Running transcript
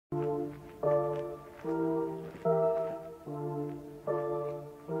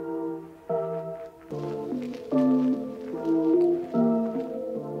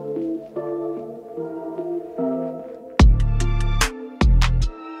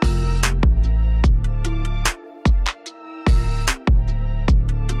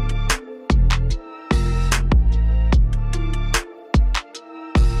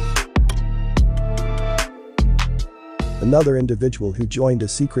Another individual who joined a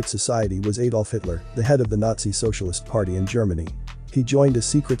secret society was Adolf Hitler, the head of the Nazi Socialist Party in Germany. He joined a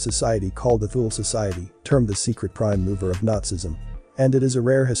secret society called the Thule Society, termed the secret prime mover of Nazism. And it is a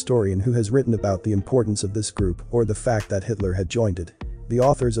rare historian who has written about the importance of this group or the fact that Hitler had joined it. The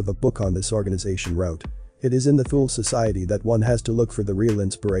authors of a book on this organization wrote, "It is in the Thule Society that one has to look for the real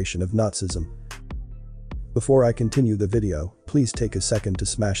inspiration of Nazism." Before I continue the video, please take a second to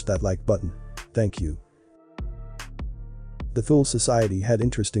smash that like button. Thank you. The Thule Society had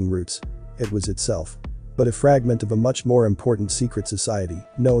interesting roots. It was itself but a fragment of a much more important secret society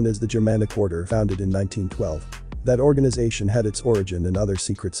known as the Germanic Order, founded in 1912. That organization had its origin in other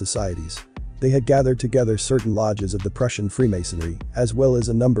secret societies. They had gathered together certain lodges of the Prussian Freemasonry, as well as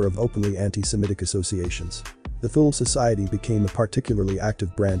a number of openly anti-Semitic associations. The Thule Society became a particularly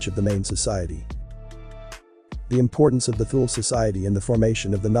active branch of the main society. The importance of the Thule Society in the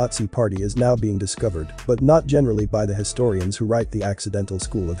formation of the Nazi Party is now being discovered, but not generally by the historians who write the accidental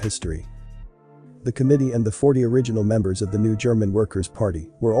school of history. The committee and the 40 original members of the new German Workers' Party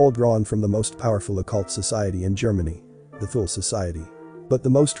were all drawn from the most powerful occult society in Germany, the Thule Society. But the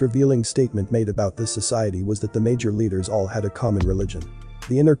most revealing statement made about this society was that the major leaders all had a common religion.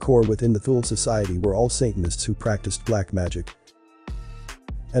 The inner core within the Thule Society were all Satanists who practiced black magic.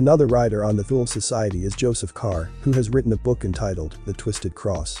 Another writer on the Thule Society is Joseph Carr, who has written a book entitled The Twisted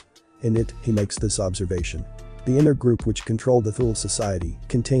Cross. In it, he makes this observation. The inner group which controlled the Thule Society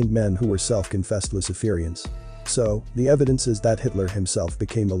contained men who were self-confessed Luciferians. So, the evidence is that Hitler himself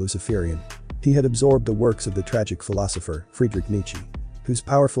became a Luciferian. He had absorbed the works of the tragic philosopher Friedrich Nietzsche, whose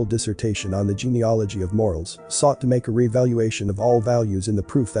powerful dissertation on the genealogy of morals sought to make a reevaluation of all values in the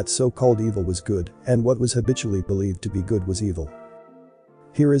proof that so-called evil was good and what was habitually believed to be good was evil.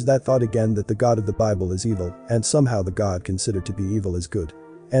 Here is that thought again, that the God of the Bible is evil and somehow the God considered to be evil is good.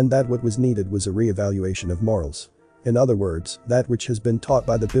 And that what was needed was a re-evaluation of morals. In other words, that which has been taught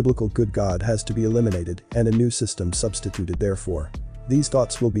by the biblical good God has to be eliminated and a new system substituted therefore. These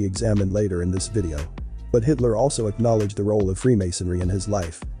thoughts will be examined later in this video. But Hitler also acknowledged the role of Freemasonry in his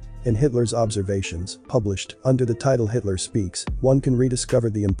life. In Hitler's observations, published under the title Hitler Speaks, one can rediscover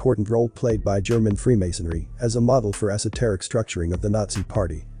the important role played by German Freemasonry as a model for esoteric structuring of the Nazi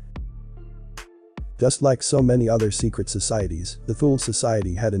Party. Just like so many other secret societies, the Thule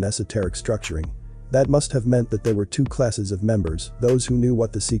Society had an esoteric structuring. That must have meant that there were two classes of members, those who knew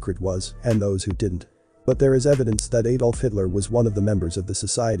what the secret was and those who didn't. But there is evidence that Adolf Hitler was one of the members of the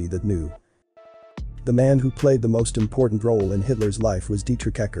society that knew. The man who played the most important role in Hitler's life was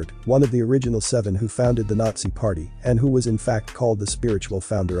Dietrich Eckart, one of the original 7 who founded the Nazi Party and who was in fact called the spiritual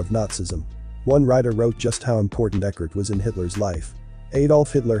founder of Nazism. One writer wrote just how important Eckart was in Hitler's life.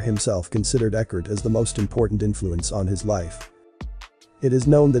 Adolf Hitler himself considered Eckart as the most important influence on his life. It is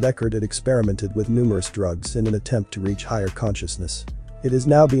known that Eckart had experimented with numerous drugs in an attempt to reach higher consciousness. It is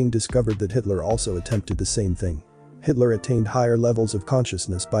now being discovered that Hitler also attempted the same thing. Hitler attained higher levels of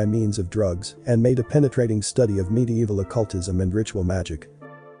consciousness by means of drugs and made a penetrating study of medieval occultism and ritual magic.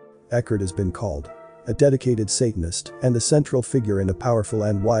 Eckart has been called a dedicated Satanist and the central figure in a powerful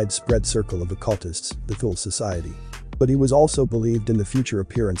and widespread circle of occultists, the Thule Society. But he was also believed in the future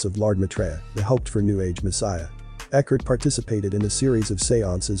appearance of Lord Maitreya, the hoped-for New Age Messiah. Eckart participated in a series of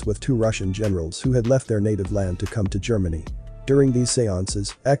seances with 2 Russian generals who had left their native land to come to Germany. During these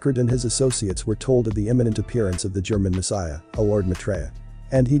seances, Eckart and his associates were told of the imminent appearance of the German Messiah, a Lord Maitreya.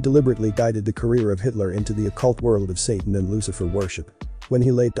 And he deliberately guided the career of Hitler into the occult world of Satan and Lucifer worship. When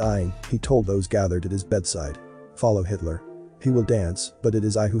he lay dying, he told those gathered at his bedside, "Follow Hitler. He will dance, but it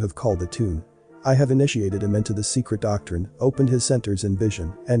is I who have called the tune. I have initiated him into the secret doctrine, opened his centers in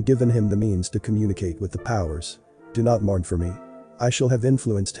vision, and given him the means to communicate with the powers. Do not mourn for me. I shall have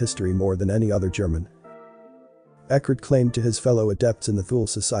influenced history more than any other German." Eckart claimed to his fellow adepts in the Thule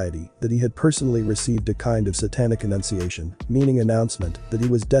Society that he had personally received a kind of satanic annunciation, meaning announcement, that he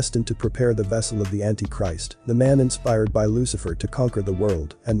was destined to prepare the vessel of the Antichrist, the man inspired by Lucifer to conquer the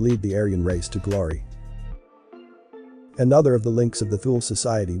world and lead the Aryan race to glory. Another of the links of the Thule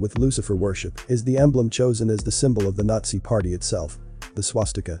Society with Lucifer worship is the emblem chosen as the symbol of the Nazi Party itself, the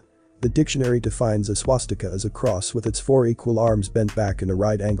swastika. The dictionary defines a swastika as a cross with its 4 equal arms bent back in a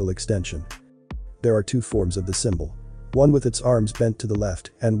right-angle extension. There are 2 forms of the symbol. One with its arms bent to the left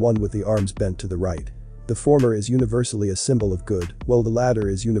and one with the arms bent to the right. The former is universally a symbol of good, while the latter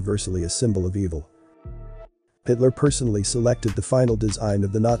is universally a symbol of evil. Hitler personally selected the final design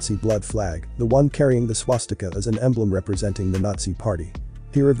of the Nazi blood flag, the one carrying the swastika as an emblem representing the Nazi Party.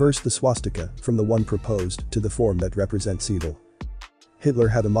 He reversed the swastika from the one proposed to the form that represents evil. Hitler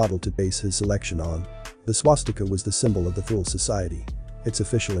had a model to base his selection on. The swastika was the symbol of the Thule Society. Its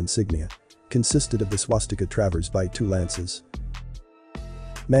official insignia. consisted of the swastika traversed by two lances.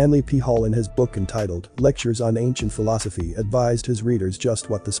 Manly P. Hall in his book entitled Lectures on Ancient Philosophy advised his readers just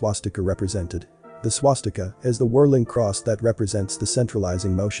what the swastika represented. The swastika is the whirling cross that represents the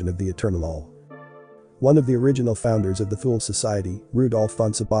centralizing motion of the eternal all. One of the original founders of the Thule Society, Rudolf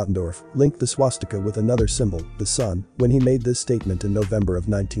von Siebentendorf, linked the swastika with another symbol, the sun, when he made this statement in November of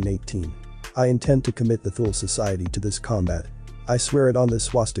 1918. "I intend to commit the Thule Society to this combat. I swear it on this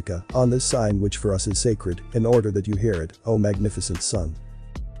swastika, on this sign which for us is sacred, in order that you hear it, O magnificent sun."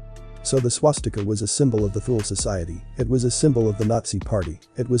 So the swastika was a symbol of the Thule Society, it was a symbol of the Nazi Party,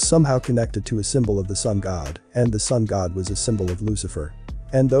 it was somehow connected to a symbol of the sun god, and the sun god was a symbol of Lucifer.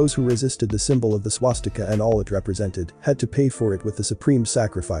 And those who resisted the symbol of the swastika and all it represented had to pay for it with the supreme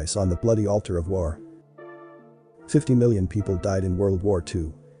sacrifice on the bloody altar of war. 50 million people died in World War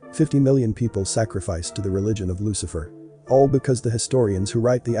II. 50 million people sacrificed to the religion of Lucifer. All because the historians who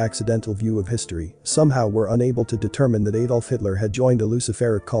write the accidental view of history somehow were unable to determine that Adolf Hitler had joined a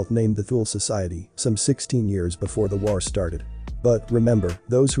Luciferic cult named the Thule Society some 16 years before the war started. But remember,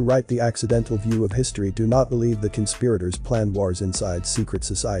 those who write the accidental view of history do not believe that conspirators plan wars inside secret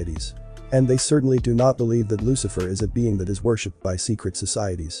societies. And they certainly do not believe that Lucifer is a being that is worshipped by secret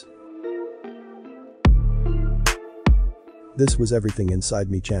societies. This was everything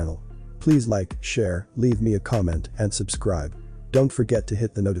inside me channel. Please like, share, leave me a comment and subscribe. Don't forget to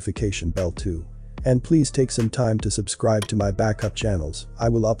hit the notification bell too. And please take some time to subscribe to my backup channels, I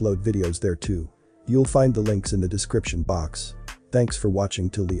will upload videos there too. You'll find the links in the description box. Thanks for watching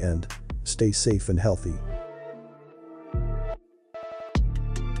till the end. Stay safe and healthy.